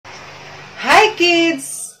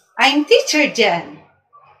kids! I'm Teacher Jen.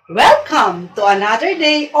 Welcome to another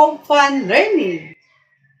day of fun learning.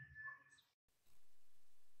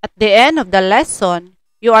 At the end of the lesson,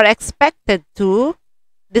 you are expected to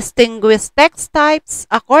distinguish text types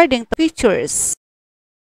according to features.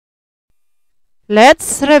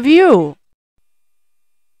 Let's review.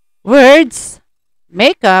 Words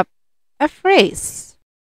make up a phrase.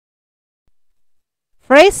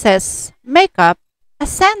 Phrases make up a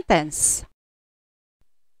sentence.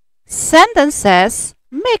 Sentences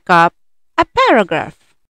make up a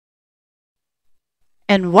paragraph.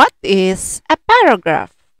 And what is a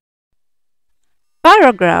paragraph?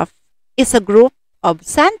 Paragraph is a group of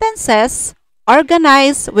sentences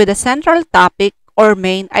organized with a central topic or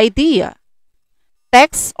main idea.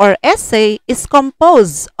 Text or essay is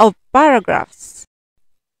composed of paragraphs.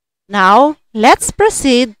 Now, let's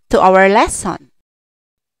proceed to our lesson.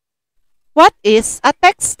 What is a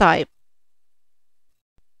text type?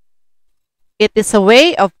 It is a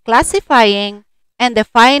way of classifying and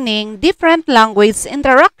defining different language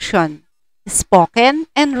interaction, spoken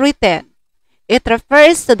and written. It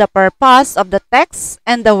refers to the purpose of the text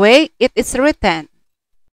and the way it is written.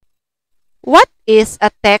 What is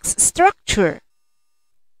a text structure?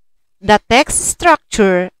 The text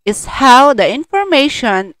structure is how the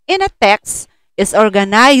information in a text is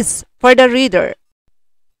organized for the reader.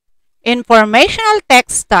 Informational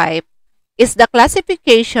text type is the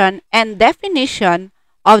classification and definition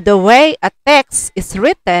of the way a text is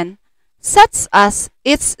written, such as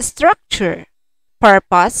its structure,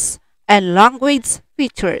 purpose, and language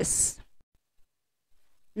features.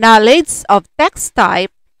 Knowledge of text type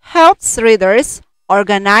helps readers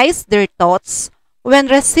organize their thoughts when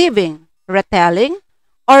receiving, retelling,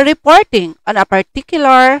 or reporting on a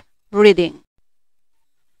particular reading.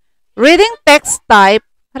 Reading text type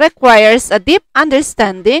requires a deep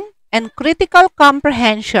understanding and critical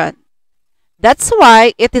comprehension. That's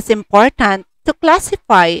why it is important to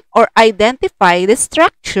classify or identify the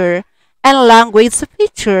structure and language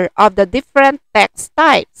feature of the different text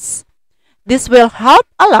types. This will help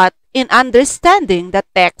a lot in understanding the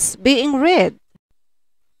text being read.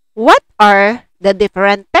 What are the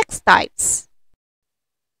different text types?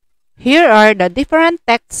 Here are the different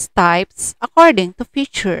text types according to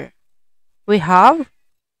feature. We have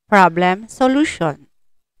problem solution,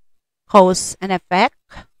 cause and effect,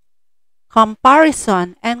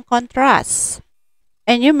 comparison and contrast,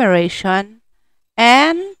 enumeration,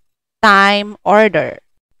 and time order.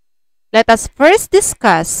 Let us first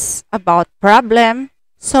discuss about problem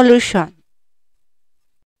solution.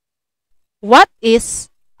 What is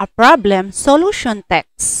a problem solution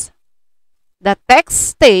text? The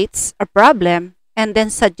text states a problem and then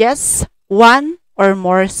suggests one or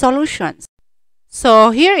more solutions.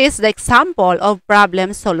 So here is the example of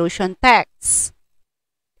problem solution text.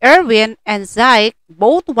 Erwin and Zike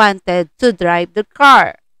both wanted to drive the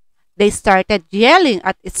car. They started yelling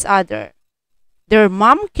at each other. Their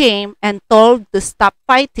mom came and told to stop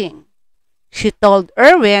fighting. She told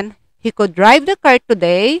Erwin he could drive the car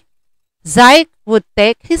today. Zike would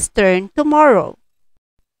take his turn tomorrow.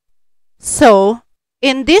 So,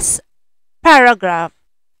 in this paragraph,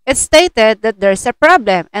 it stated that there's a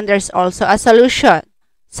problem and there's also a solution.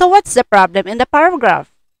 So what's the problem in the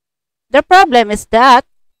paragraph? The problem is that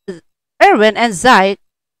Erwin and Zike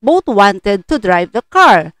both wanted to drive the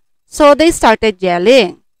car. So they started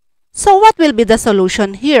yelling. So what will be the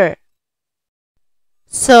solution here?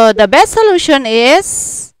 So the best solution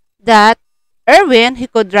is that Erwin, he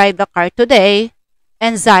could drive the car today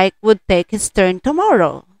and Zike would take his turn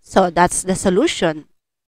tomorrow. So that's the solution.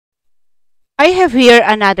 I have here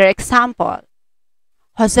another example.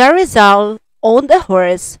 Jose Rizal owned a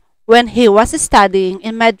horse when he was studying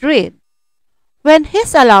in Madrid. When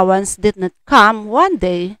his allowance did not come one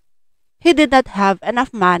day, he did not have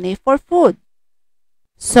enough money for food.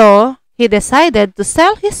 So, he decided to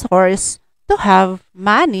sell his horse to have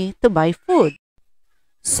money to buy food.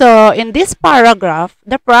 So, in this paragraph,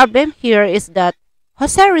 the problem here is that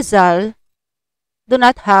Jose Rizal do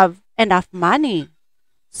not have enough money.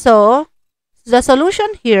 So, the solution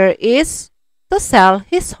here is to sell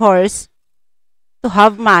his horse to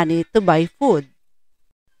have money to buy food.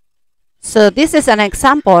 So, this is an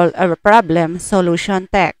example of a problem solution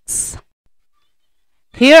text.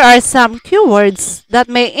 Here are some keywords that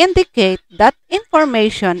may indicate that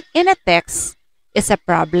information in a text is a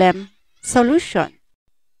problem solution.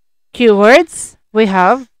 Keywords we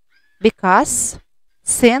have because,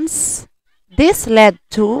 since, this led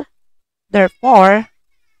to, therefore,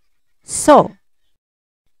 so.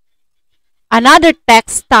 Another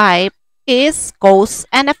text type is cause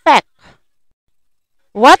and effect.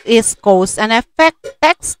 What is cause and effect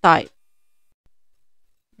text type?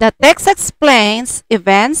 The text explains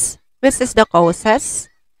events, which is the causes,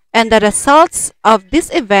 and the results of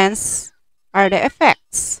these events are the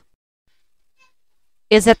effects.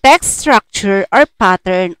 Is a text structure or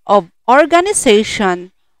pattern of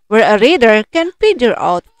organization where a reader can figure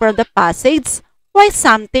out from the passage why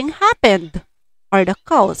something happened, or the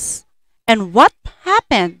cause, and what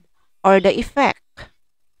happened, or the effect.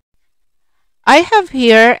 I have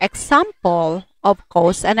here example of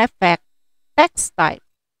cause and effect text type.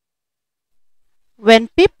 When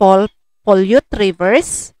people pollute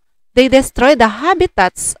rivers, they destroy the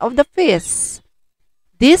habitats of the fish.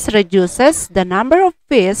 This reduces the number of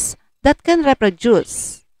fish that can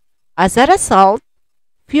reproduce. As a result,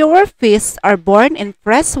 fewer fish are born in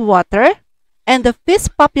fresh water and the fish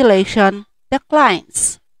population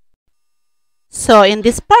declines. So in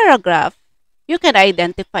this paragraph, you can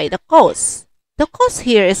identify the cause. The cause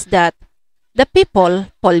here is that the people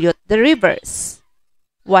pollute the rivers.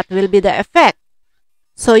 What will be the effect?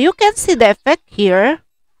 So you can see the effect here.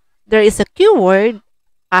 There is a keyword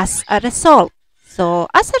as a result. So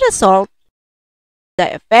as a result,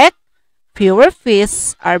 the effect, fewer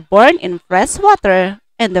fish are born in fresh water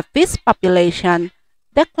and the fish population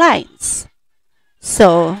declines.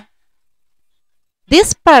 So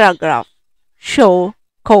this paragraph show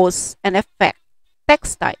cause and effect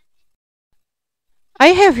text type. I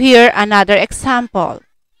have here another example.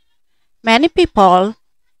 Many people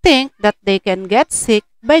think that they can get sick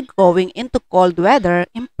by going into cold weather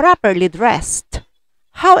improperly dressed.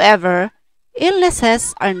 However,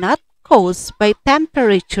 illnesses are not caused by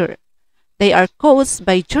temperature. They are caused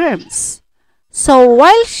by germs. So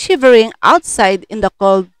while shivering outside in the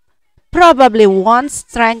cold probably won't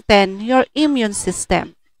strengthen your immune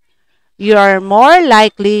system. You are more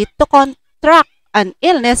likely to contract an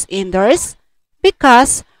illness indoors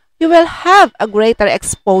because you will have a greater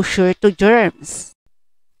exposure to germs.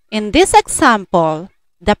 In this example,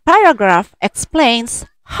 the paragraph explains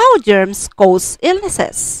how germs cause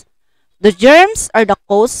illnesses. The germs are the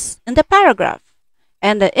cause in the paragraph,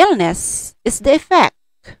 and the illness is the effect.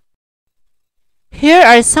 Here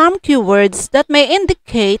are some keywords that may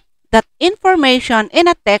indicate that information in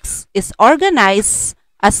a text is organized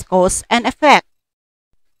as cause and effect.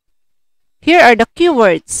 Here are the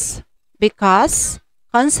keywords: because,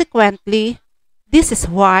 consequently, this is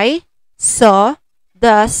why, so,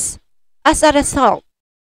 thus, as a result.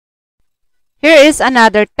 Here is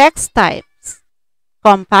another text types: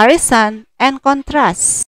 comparison and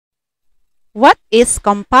contrast. What is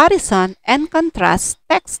comparison and contrast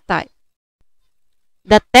text type?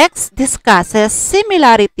 The text discusses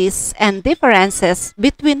similarities and differences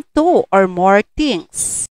between two or more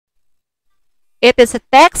things. It is a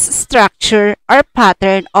text structure or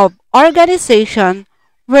pattern of organization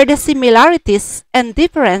where the similarities and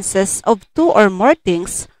differences of two or more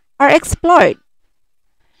things are explored.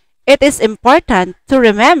 It is important to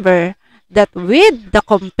remember that with the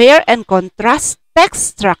compare and contrast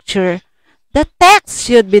text structure, the text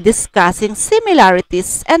should be discussing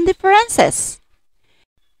similarities and differences.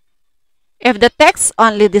 If the text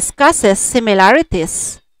only discusses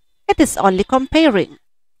similarities, it is only comparing.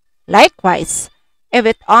 Likewise, if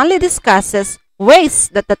it only discusses ways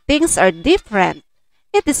that the things are different,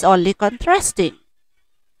 it is only contrasting.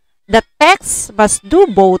 The text must do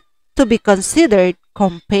both to be considered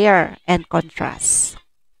compare and contrast.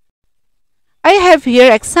 I have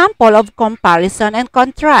here example of comparison and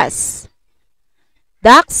contrast.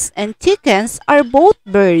 Ducks and chickens are both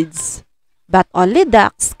birds, but only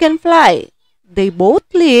ducks can fly. They both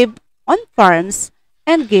live on farms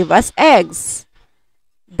and give us eggs.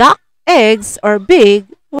 Duck eggs are big,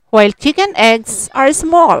 while chicken eggs are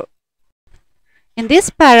small. In this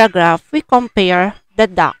paragraph, we compare the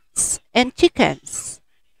ducks and chickens.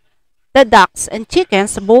 The ducks and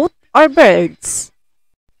chickens both are birds.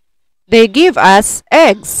 They give us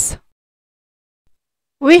eggs.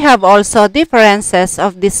 We have also differences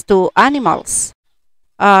of these two animals.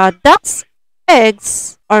 Ducks'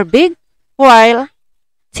 eggs are big, while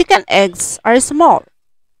chicken eggs are small.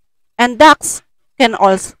 And ducks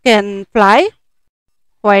can fly,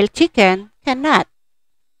 while chicken cannot.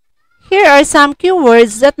 Here are some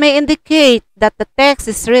keywords that may indicate that the text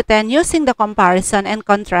is written using the comparison and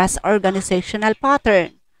contrast organizational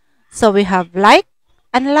pattern. So we have like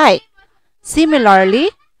and like. Similarly,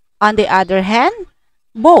 on the other hand,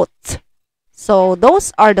 both. So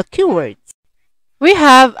those are the keywords. We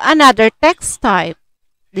have another text type.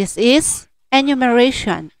 This is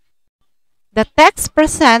enumeration. The text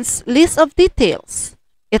presents list of details.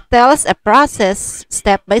 It tells a process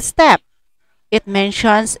step by step. It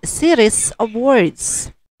mentions a series of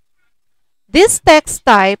words. This text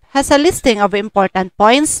type has a listing of important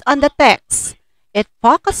points on the text. It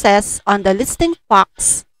focuses on the listing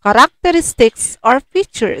facts, characteristics, or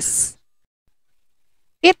features.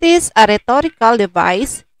 It is a rhetorical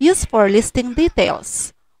device used for listing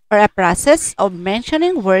details, or a process of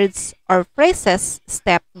mentioning words or phrases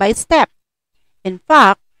step by step. In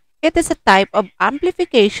fact, it is a type of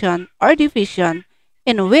amplification or division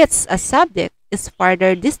in which a subject is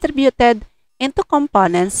further distributed into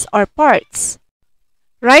components or parts.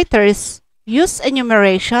 Writers use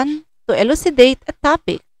enumeration to elucidate a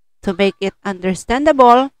topic to make it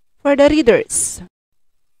understandable for the readers.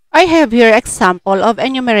 I have here example of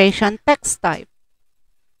enumeration text type.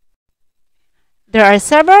 There are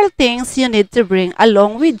several things you need to bring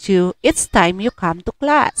along with you each time you come to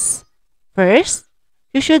class. First,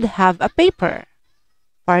 you should have a paper.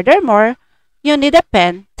 Furthermore, you need a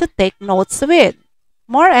pen to take notes with.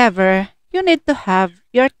 Moreover, you need to have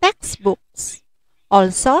your textbooks.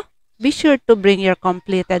 Also, be sure to bring your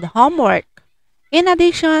completed homework. In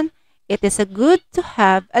addition, it is good to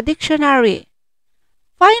have a dictionary.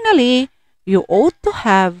 Finally, you ought to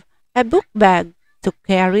have a book bag to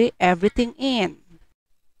carry everything in.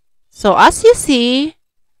 So as you see,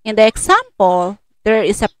 in the example, there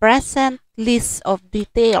is a present list of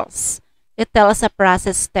details. It tells a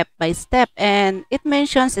process step by step and it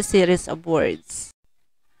mentions a series of words.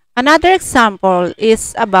 Another example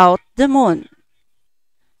is about the moon.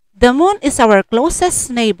 The moon is our closest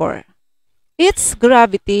neighbor. Its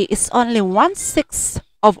gravity is only 1/6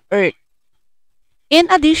 of Earth. In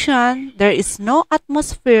addition, there is no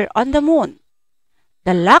atmosphere on the moon.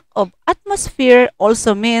 The lack of atmosphere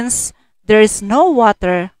also means there is no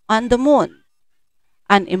water on the moon,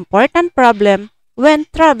 an important problem when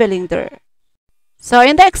traveling there. So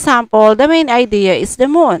in the example, the main idea is the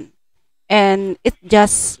moon, and it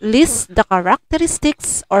just lists the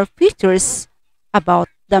characteristics or features about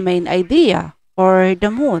the main idea or the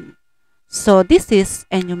moon. So this is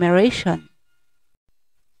enumeration.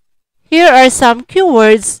 Here are some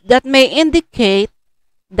keywords that may indicate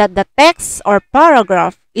that the text or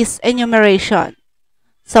paragraph is enumeration.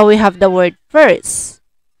 So we have the word first,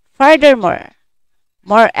 furthermore,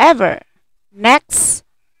 moreover, next,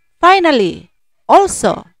 finally,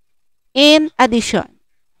 also, in addition.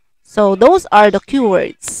 So those are the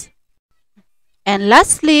keywords. And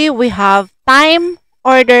lastly, we have time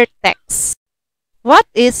order text. What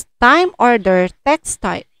is time order text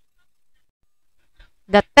type?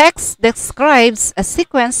 The text describes a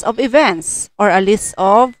sequence of events or a list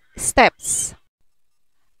of steps.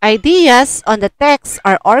 Ideas on the text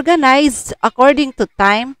are organized according to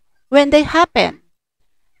time when they happen.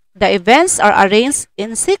 The events are arranged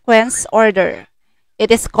in sequence order.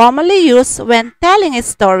 It is commonly used when telling a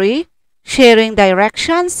story, sharing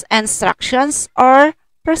directions, instructions, or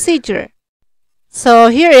procedure. So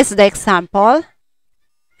here is the example.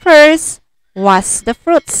 First, wash the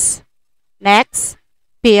fruits. Next,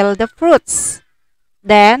 peel the fruits.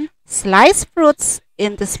 Then, slice fruits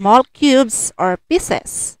into small cubes or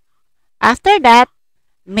pieces. After that,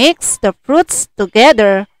 mix the fruits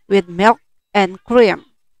together with milk and cream.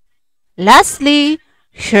 Lastly,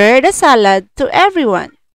 share the salad to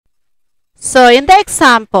everyone. So in the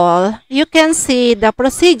example, you can see the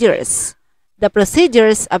procedures. The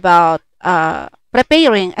procedures about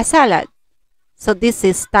preparing a salad. So this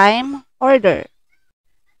is time order.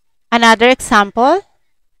 Another example.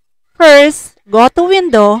 First, go to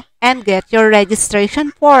window and get your registration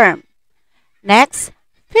form. Next,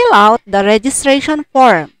 fill out the registration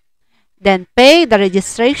form. Then pay the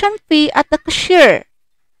registration fee at the cashier.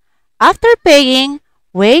 After paying,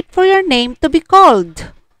 wait for your name to be called.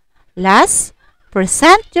 Last,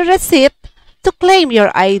 present your receipt to claim your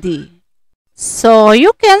ID. So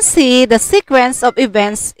you can see the sequence of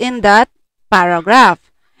events in that paragraph.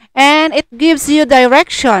 And it gives you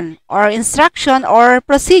direction or instruction or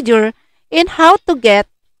procedure in how to get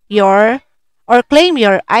your or claim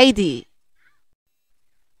your ID.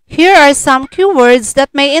 Here are some keywords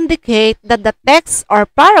that may indicate that the text or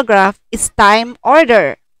paragraph is time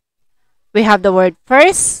order. We have the word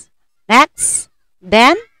first, next,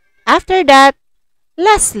 then, after that,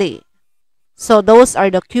 lastly. So those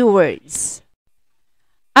are the keywords.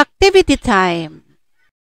 Activity time.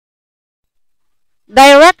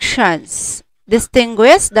 Directions.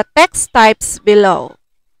 Distinguish the text types below.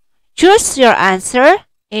 Choose your answer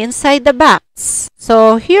inside the box.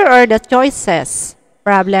 So here are the choices.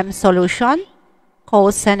 Problem solution,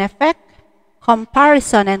 cause and effect,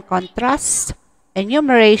 comparison and contrast,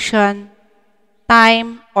 enumeration,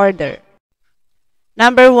 time order.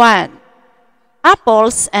 Number 1.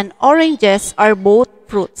 Apples and oranges are both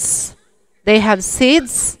fruits. They have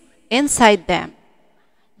seeds inside them.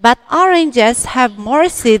 But oranges have more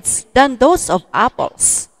seeds than those of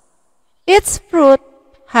apples. Each fruit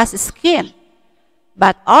has skin,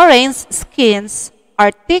 but orange skins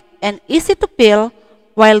are thick and easy to peel,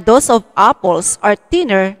 while those of apples are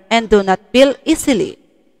thinner and do not peel easily.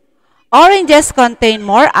 Oranges contain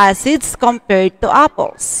more acids compared to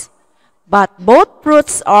apples, but both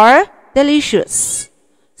fruits are delicious.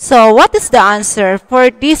 So what is the answer for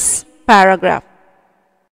this paragraph?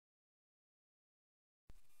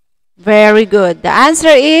 Very good. The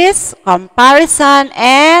answer is comparison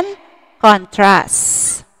and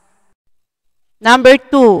contrast. Number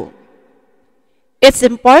 2. It's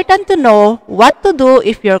important to know what to do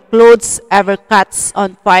if your clothes ever catch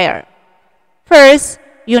on fire. First,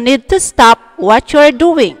 you need to stop what you are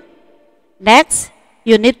doing. Next,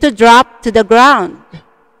 you need to drop to the ground.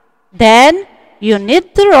 Then, you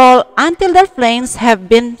need to roll until the flames have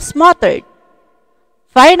been smothered.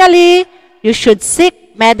 Finally, you should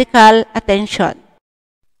seek medical attention.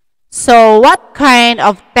 So, what kind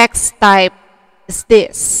of text type is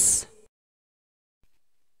this?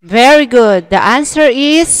 Very good. The answer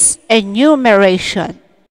is enumeration.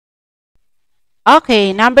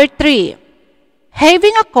 Okay, number 3.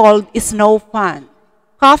 Having a cold is no fun.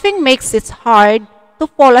 Coughing makes it hard to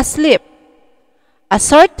fall asleep. A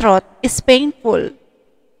sore throat is painful.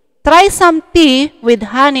 Try some tea with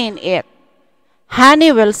honey in it.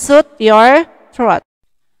 Honey will soothe your throat.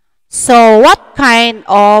 So, what kind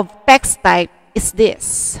of text type is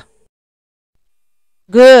this?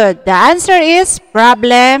 Good. The answer is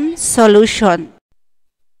problem solution.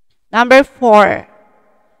 Number 4.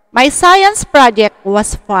 My science project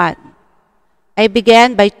was fun. I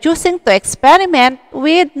began by choosing to experiment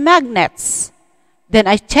with magnets. Then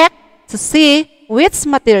I checked to see which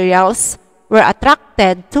materials were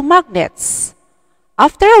attracted to magnets.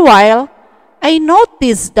 After a while, I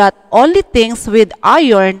noticed that only things with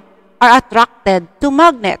iron are attracted to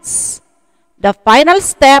magnets. The final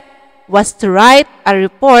step was to write a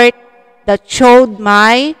report that showed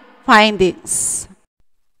my findings.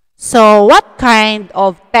 So, what kind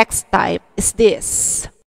of text type is this?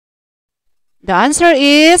 The answer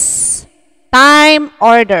is time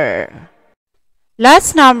order.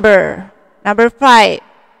 Last number 5.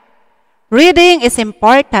 Reading is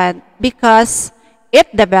important because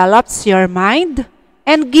it develops your mind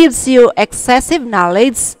and gives you excessive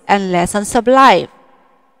knowledge and lessons of life.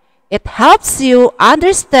 It helps you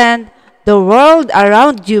understand the world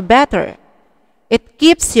around you better. It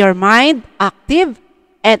keeps your mind active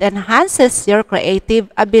and enhances your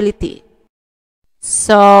creative ability.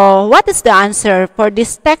 So, what is the answer for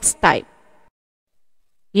this text type?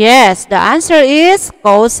 Yes, the answer is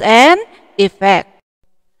cause and effect.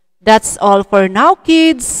 That's all for now,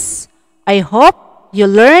 kids. I hope you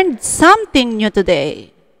learned something new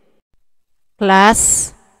today.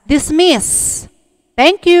 Class dismissed.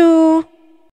 Thank you.